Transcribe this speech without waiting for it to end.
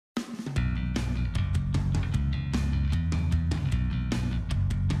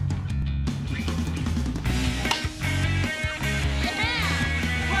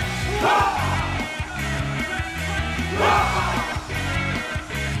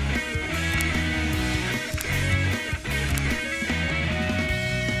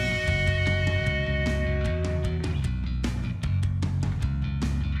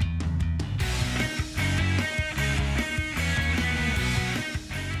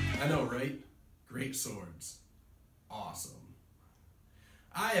I know, right? Great swords. Awesome.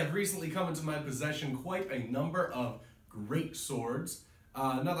 I have recently come into my possession quite a number of great swords.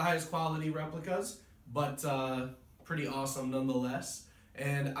 Not the highest quality replicas, but pretty awesome nonetheless.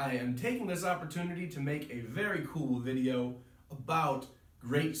 And I am taking this opportunity to make a very cool video about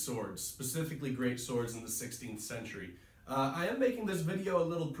great swords, specifically great swords in the 16th century. I am making this video a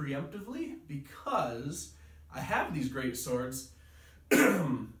little preemptively because I have these great swords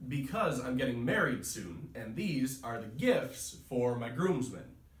because I'm getting married soon, and these are the gifts for my groomsmen.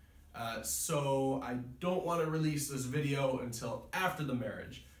 So I don't want to release this video until after the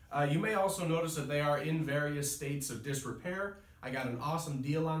marriage. You may also notice that they are in various states of disrepair. I got an awesome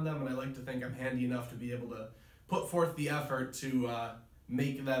deal on them, and I like to think I'm handy enough to be able to put forth the effort to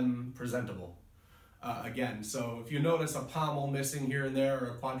make them presentable again. So if you notice a pommel missing here and there,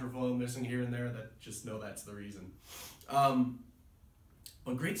 or a quadrifoil missing here and there, just know that's the reason.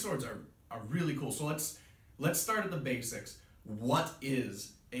 But great swords are really cool. So let's start at the basics. What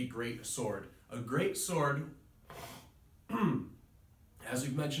is a great sword? A great sword, as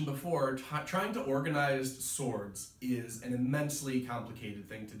we've mentioned before, trying to organize swords is an immensely complicated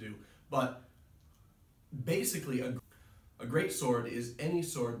thing to do. But basically, a great sword is any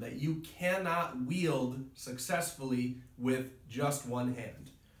sword that you cannot wield successfully with just one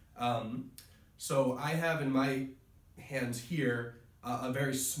hand. So I have in my hands here a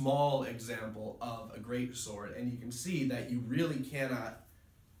very small example of a great sword, and you can see that you really cannot,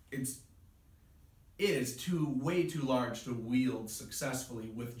 it is way too large to wield successfully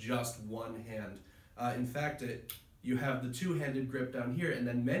with just one hand. In fact, you have the two-handed grip down here, and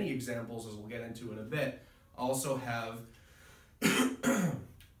then many examples, as we'll get into in a bit, also have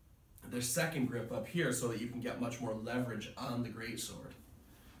the second grip up here so that you can get much more leverage on the greatsword.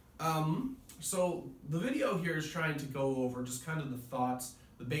 So the video here is trying to go over just kind of the thoughts,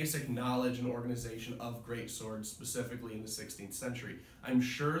 the basic knowledge and organization of great swords, specifically in the 16th century. I'm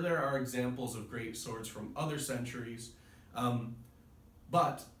sure there are examples of great swords from other centuries, but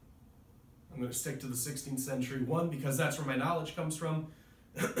I'm going to stick to the 16th century, one, because that's where my knowledge comes from,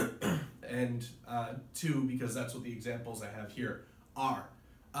 and two, because that's what the examples I have here are.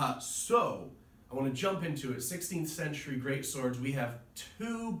 So I want to jump into it. 16th century great swords, we have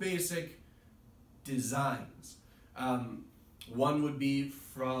two basic designs. One would be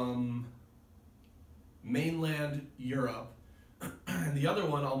from mainland Europe, and the other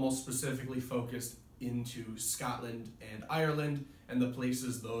one almost specifically focused into Scotland and Ireland and the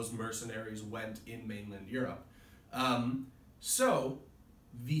places those mercenaries went in mainland Europe. So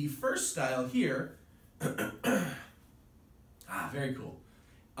the first style here, very cool.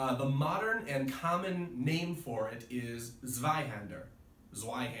 The modern and common name for it is Zweiahnder,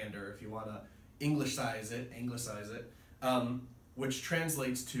 if you want to Anglicize it, which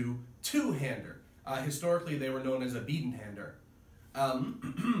translates to two-hander. Historically, they were known as a Biedenhander.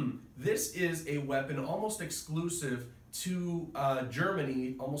 This is a weapon almost exclusive to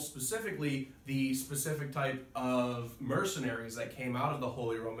Germany, almost specifically the specific type of mercenaries that came out of the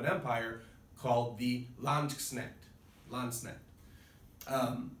Holy Roman Empire called the Landsknecht.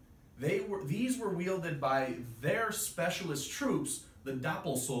 These were wielded by their specialist troops, the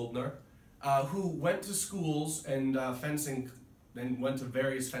Doppelsoldner, who went to schools and fencing, and went to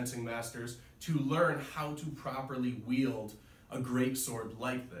various fencing masters to learn how to properly wield a great sword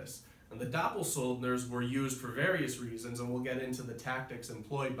like this. And the Doppelsoldners were used for various reasons, and we'll get into the tactics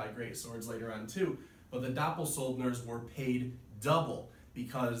employed by great swords later on too. But the Doppelsoldners were paid double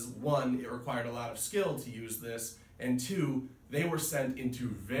because, one, it required a lot of skill to use this, and two, they were sent into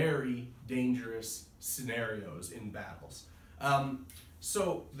very dangerous scenarios in battles.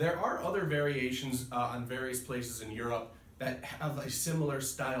 So there are other variations on various places in Europe that have a similar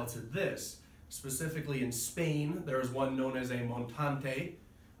style to this. Specifically in Spain, there is one known as a Montante,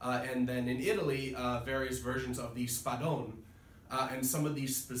 and then in Italy, various versions of the Spadone. And some of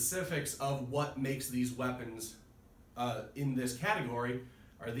these specifics of what makes these weapons in this category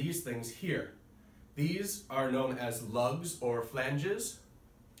are these things here. These are known as lugs or flanges,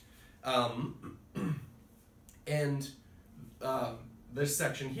 this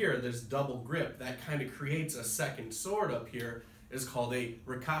section here, this double grip, that kind of creates a second sword up here, is called a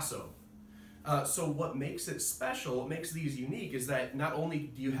ricasso. So what makes it special, what makes these unique, is that not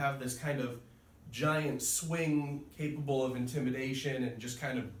only do you have this kind of giant swing capable of intimidation and just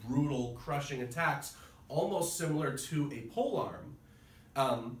kind of brutal, crushing attacks, almost similar to a polearm,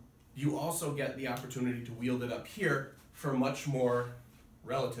 you also get the opportunity to wield it up here for much more,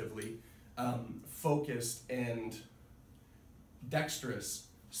 relatively, focused and dexterous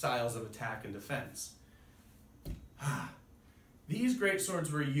styles of attack and defense. these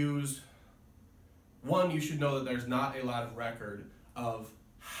greatswords were used. One, you should know that there's not a lot of record of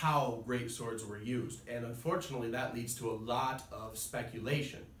how greatswords were used, and unfortunately that leads to a lot of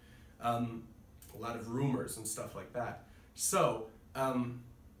speculation, a lot of rumors and stuff like that. So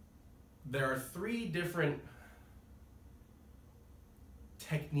there are three different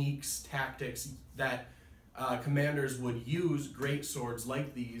techniques, tactics that commanders would use greatswords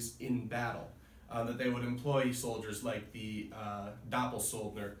like these in battle, that they would employ soldiers like the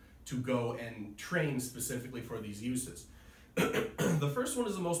Doppelsoldner to go and train specifically for these uses. The first one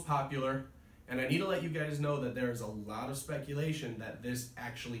is the most popular, and I need to let you guys know that there is a lot of speculation that this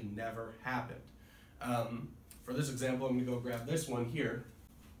actually never happened. For this example, I'm going to go grab this one here.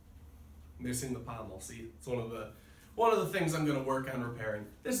 Missing the pommel. See, it's one of the things I'm going to work on repairing.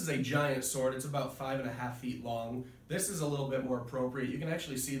 This is a giant sword. It's about 5.5 feet long. This is a little bit more appropriate. You can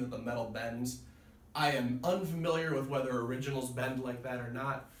actually see that the metal bends. I am unfamiliar with whether originals bend like that or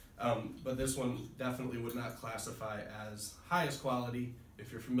not. But this one definitely would not classify as highest quality.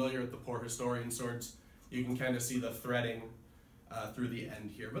 If you're familiar with the poor historian swords, you can kind of see the threading through the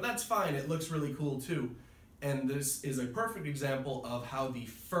end here. But that's fine, it looks really cool too. And this is a perfect example of how the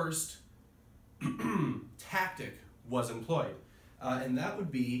first tactic was employed. And that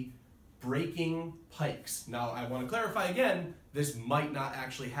would be breaking pikes. Now I want to clarify again, this might not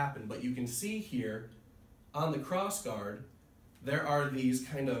actually happen, but you can see here on the crossguard, there are these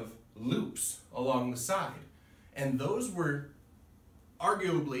kind of loops along the side, and those were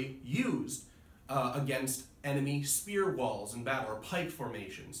arguably used against enemy spear walls in battle, or pike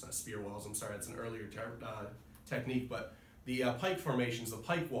formations. Not spear walls, I'm sorry, it's an earlier technique, but the pike formations, the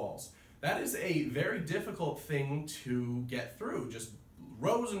pike walls. That is a very difficult thing to get through, just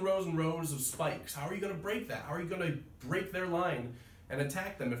rows and rows and rows of spikes. How are you going to break that? How are you going to break their line and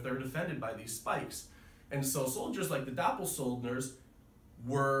attack them if they're defended by these spikes? And so soldiers like the Doppelsoldners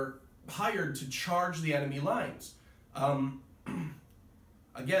were hired to charge the enemy lines.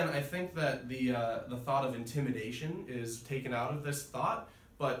 Again, I think that the thought of intimidation is taken out of this thought,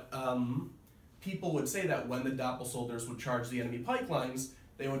 but people would say that when the Doppelsoldners would charge the enemy pike lines,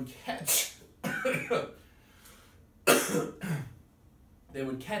 they would catch they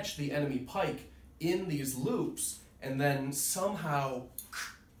would catch the enemy pike in these loops and then somehow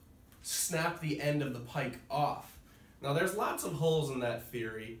snap the end of the pike off. Now there's lots of holes in that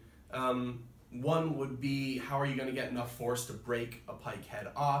theory. One would be, how are you going to get enough force to break a pike head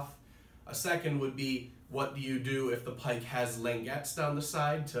off? A second would be, what do you do if the pike has languettes down the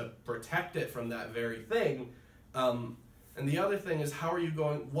side to protect it from that very thing? And the other thing is, how are you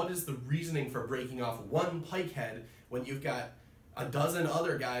going, what is the reasoning for breaking off one pike head when you've got a dozen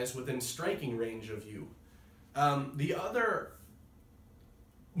other guys within striking range of you? The other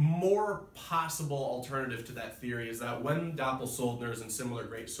more possible alternative to that theory is that when Doppelsoldners and similar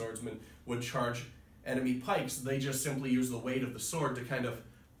great swordsmen would charge enemy pikes, they just simply use the weight of the sword to kind of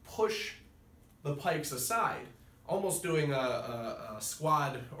push the pikes aside, almost doing a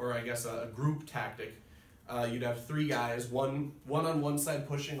squad, or I guess a group tactic. You'd have three guys, one on one side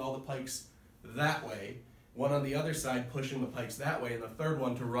pushing all the pikes that way, one on the other side pushing the pikes that way, and the third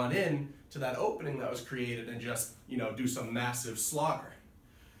one to run in to that opening that was created and just, you know, do some massive slaughter.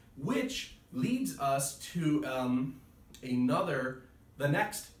 Which leads us to the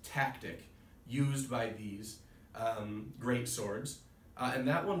next tactic used by these great swords, and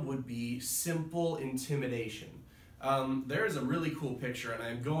that one would be simple intimidation. There is a really cool picture, and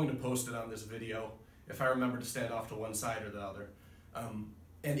I'm going to post it on this video if I remember to stand off to one side or the other.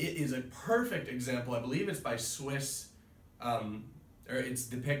 And it is a perfect example. I believe it's by Swiss, or it's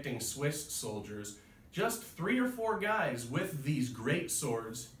depicting Swiss soldiers, just 3 or 4 guys with these great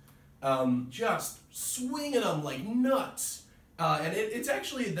swords, just swinging them like nuts. And it's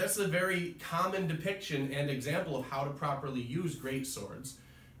actually, that's a very common depiction and example of how to properly use great swords.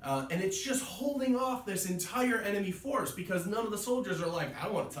 And it's just holding off this entire enemy force because none of the soldiers are like, I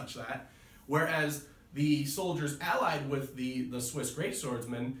don't want to touch that. Whereas the soldiers allied with the Swiss great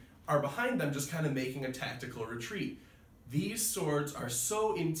swordsmen are behind them, just kind of making a tactical retreat. These swords are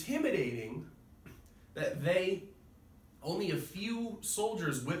so intimidating that only a few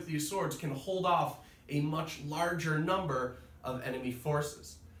soldiers with these swords can hold off a much larger number of enemy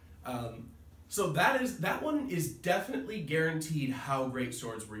forces. So that one is definitely guaranteed how great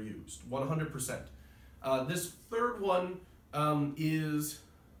swords were used, 100%. This third one is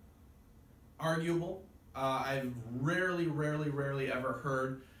arguable. I've rarely ever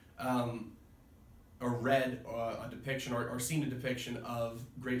heard or read a depiction or seen a depiction of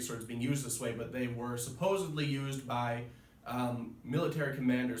great swords being used this way, but they were supposedly used by military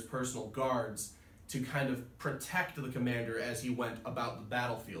commanders' personal guards to kind of protect the commander as he went about the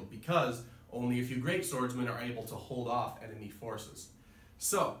battlefield, because only a few great swordsmen are able to hold off enemy forces.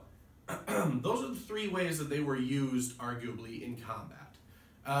 So, those are the three ways that they were used, arguably, in combat.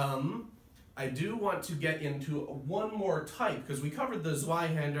 I do want to get into one more type, because we covered the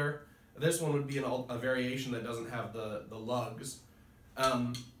Zweiahnder. This one would be a variation that doesn't have the lugs.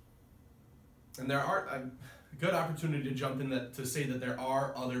 And there are a good opportunity to jump in to say that there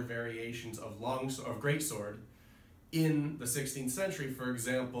are other variations of greatsword in the 16th century. For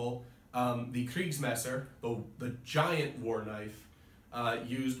example, the Kriegsmesser, the giant war knife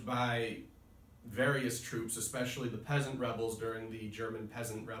used by various troops, especially the peasant rebels during the German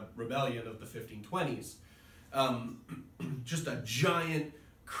peasant rebellion of the 1520s. Just a giant,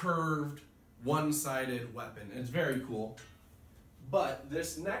 curved, one-sided weapon. It's very cool. But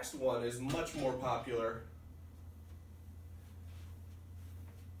this next one is much more popular.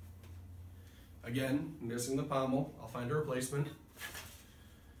 Again, missing the pommel. I'll find a replacement.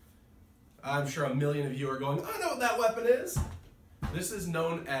 I'm sure a million of you are going, I know what that weapon is. This is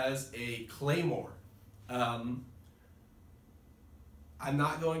known as a Claymore. I'm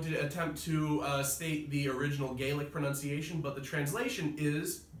not going to attempt to state the original Gaelic pronunciation, but the translation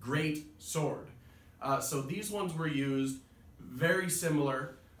is great sword. So these ones were used very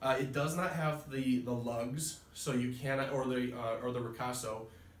similar. It does not have the lugs, so you cannot, or the ricasso.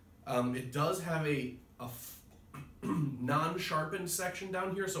 It does have a non-sharpened section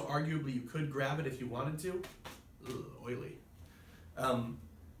down here, so arguably you could grab it if you wanted to. Ugh, oily.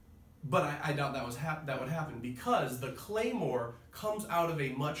 But I doubt that would happen, because the Claymore comes out of a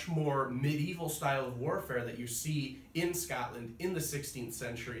much more medieval style of warfare that you see in Scotland in the 16th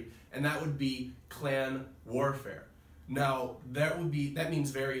century, and that would be clan warfare. Now, that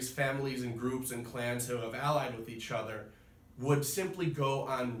means various families and groups and clans who have allied with each other would simply go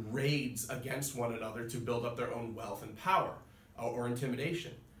on raids against one another to build up their own wealth and power, or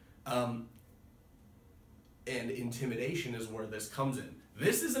intimidation. And intimidation is where this comes in.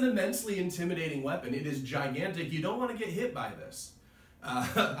 This is an immensely intimidating weapon. It is gigantic. You don't want to get hit by this,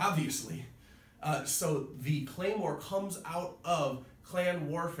 obviously. So the Claymore comes out of clan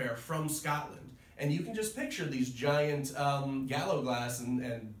warfare from Scotland. And you can just picture these giant gallowglass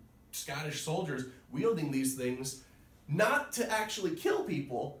and Scottish soldiers wielding these things, not to actually kill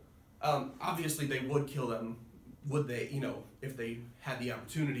people. Obviously, they would kill them, would they, if they had the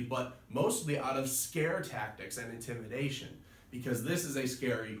opportunity, but mostly out of scare tactics and intimidation, because this is a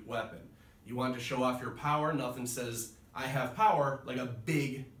scary weapon. You want to show off your power. Nothing says, I have power, like a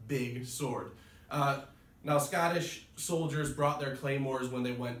big, big sword. Now, Scottish soldiers brought their claymores when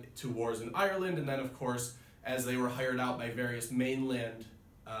they went to wars in Ireland, and then, of course, as they were hired out by various mainland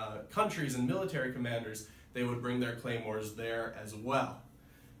countries and military commanders, they would bring their claymores there as well.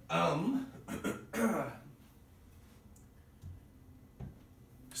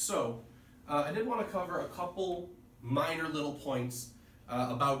 So, I did want to cover a couple minor little points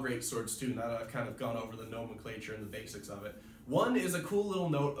about greatswords too, now that I've kind of gone over the nomenclature and the basics of it. One is a cool little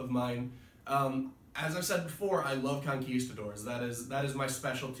note of mine. As I've said before, I love conquistadors. That is my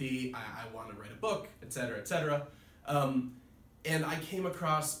specialty. I want to write a book, etc., etc. And I came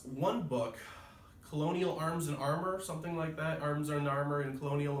across one book, Colonial Arms and Armor, something like that, Arms and Armor in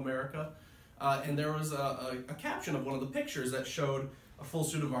Colonial America. And there was a caption of one of the pictures that showed a full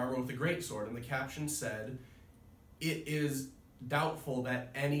suit of armor with a greatsword, and the caption said, "It is doubtful that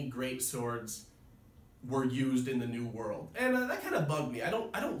any greatswords were used in the New World." And that kind of bugged me. I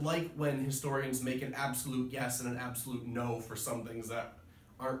don't like when historians make an absolute yes and an absolute no for some things that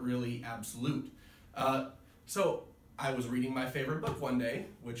aren't really absolute. So I was reading my favorite book one day,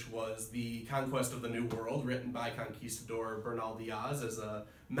 which was The Conquest of the New World, written by conquistador Bernal Diaz as a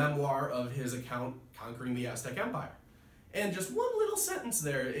memoir of his account conquering the Aztec Empire. And just one little sentence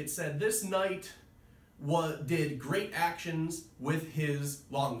there, it said, "This knight did great actions with his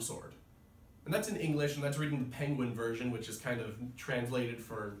longsword." And that's in English, and that's reading the Penguin version, which is kind of translated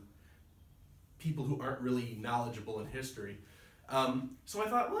for people who aren't really knowledgeable in history. So I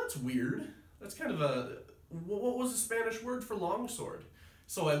thought, well, that's weird. That's kind of what was the Spanish word for longsword?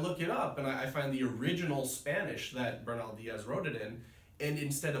 So I look it up, and I find the original Spanish that Bernal Diaz wrote it in, and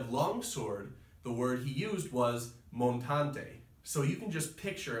instead of longsword, the word he used was montante. So you can just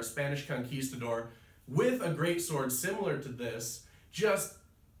picture a Spanish conquistador with a greatsword similar to this, just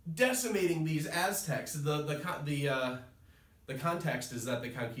decimating these Aztecs. The context is that the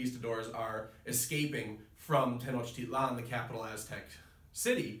conquistadors are escaping from Tenochtitlan, the capital Aztec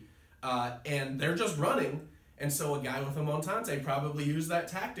city, and they're just running. And so a guy with a montante probably used that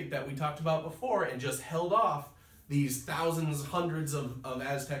tactic that we talked about before and just held off these thousands, hundreds of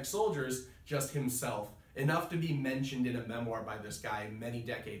Aztec soldiers just himself, enough to be mentioned in a memoir by this guy many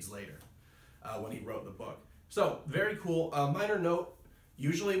decades later when he wrote the book. So, very cool. Minor note,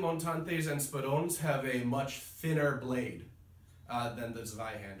 usually Montantes and Spadones have a much thinner blade than the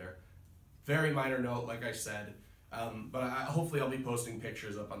Zweihander. Very minor note, like I said, but hopefully I'll be posting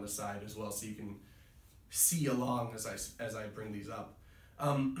pictures up on the side as well so you can see along as I bring these up.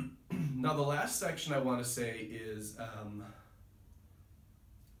 Now the last section I want to say is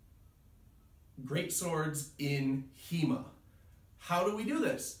greatswords in HEMA. How do we do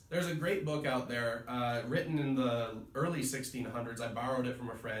this? There's a great book out there written in the early 1600s. I borrowed it from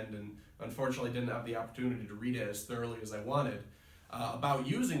a friend and unfortunately didn't have the opportunity to read it as thoroughly as I wanted, about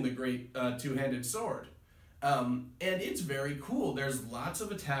using the great two-handed sword. And it's very cool. There's lots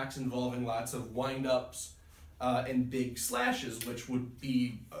of attacks involving lots of wind-ups and big slashes, which would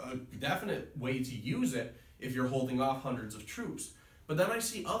be a definite way to use it if you're holding off hundreds of troops. But then I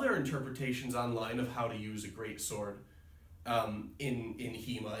see other interpretations online of how to use a greatsword in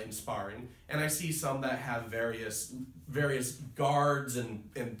HEMA, in sparring, and I see some that have various guards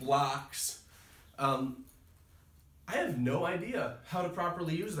and blocks. I have no idea how to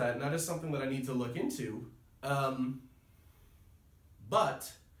properly use that, and that is something that I need to look into.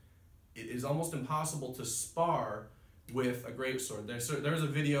 But it is almost impossible to spar with a greatsword. There's a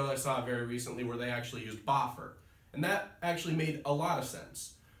video I saw very recently where they actually used boffer, and that actually made a lot of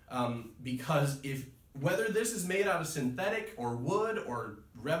sense, because whether this is made out of synthetic or wood or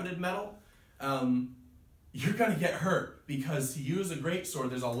riveted metal, you're going to get hurt, because to use a greatsword,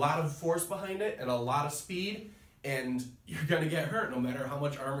 there's a lot of force behind it and a lot of speed, and you're going to get hurt no matter how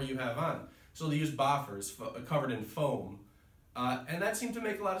much armor you have on. So they used boffers covered in foam, and that seemed to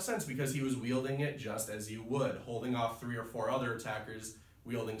make a lot of sense because he was wielding it just as you would, holding off 3 or 4 other attackers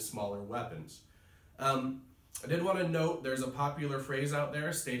wielding smaller weapons. I did want to note there's a popular phrase out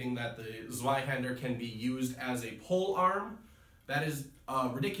there stating that the Zweihander can be used as a pole arm. That is a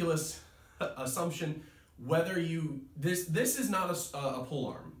ridiculous assumption. This is not a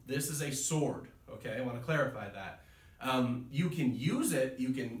pole arm. This is a sword. Okay, I want to clarify that. You can use it.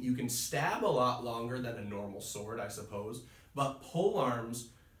 You can stab a lot longer than a normal sword, I suppose. But pole arms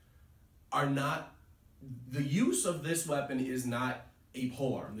are not. The use of this weapon is not a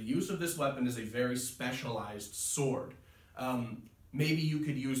polearm. The use of this weapon is a very specialized sword. Maybe you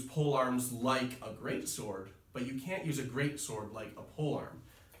could use polearms like a greatsword, but you can't use a greatsword like a polearm,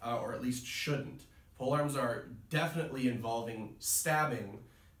 or at least shouldn't. Polearms are definitely involving stabbing.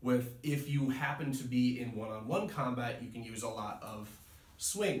 If you happen to be in one-on-one combat, you can use a lot of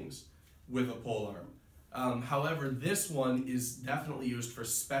swings with a polearm. However, this one is definitely used for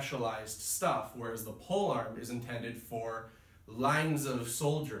specialized stuff, whereas the polearm is intended for lines of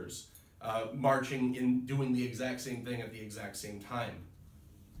soldiers marching in, doing the exact same thing at the exact same time.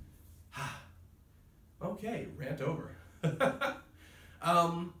 Okay, rant over.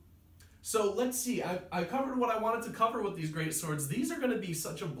 So let's see, I covered what I wanted to cover with these greatswords. These are going to be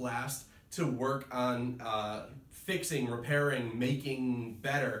such a blast to work on fixing, repairing, making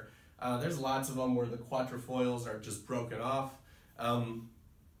better. There's lots of them where the quatrefoils are just broken off,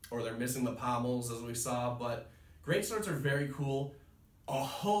 or they're missing the pommels, as we saw, but greatswords are very cool. A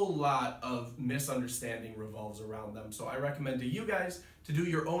whole lot of misunderstanding revolves around them, so I recommend to you guys to do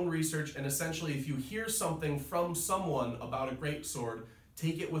your own research, and essentially if you hear something from someone about a greatsword,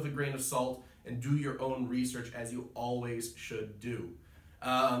 take it with a grain of salt and do your own research, as you always should do.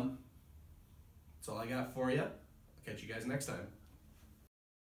 That's all I got for you. I'll catch you guys next time.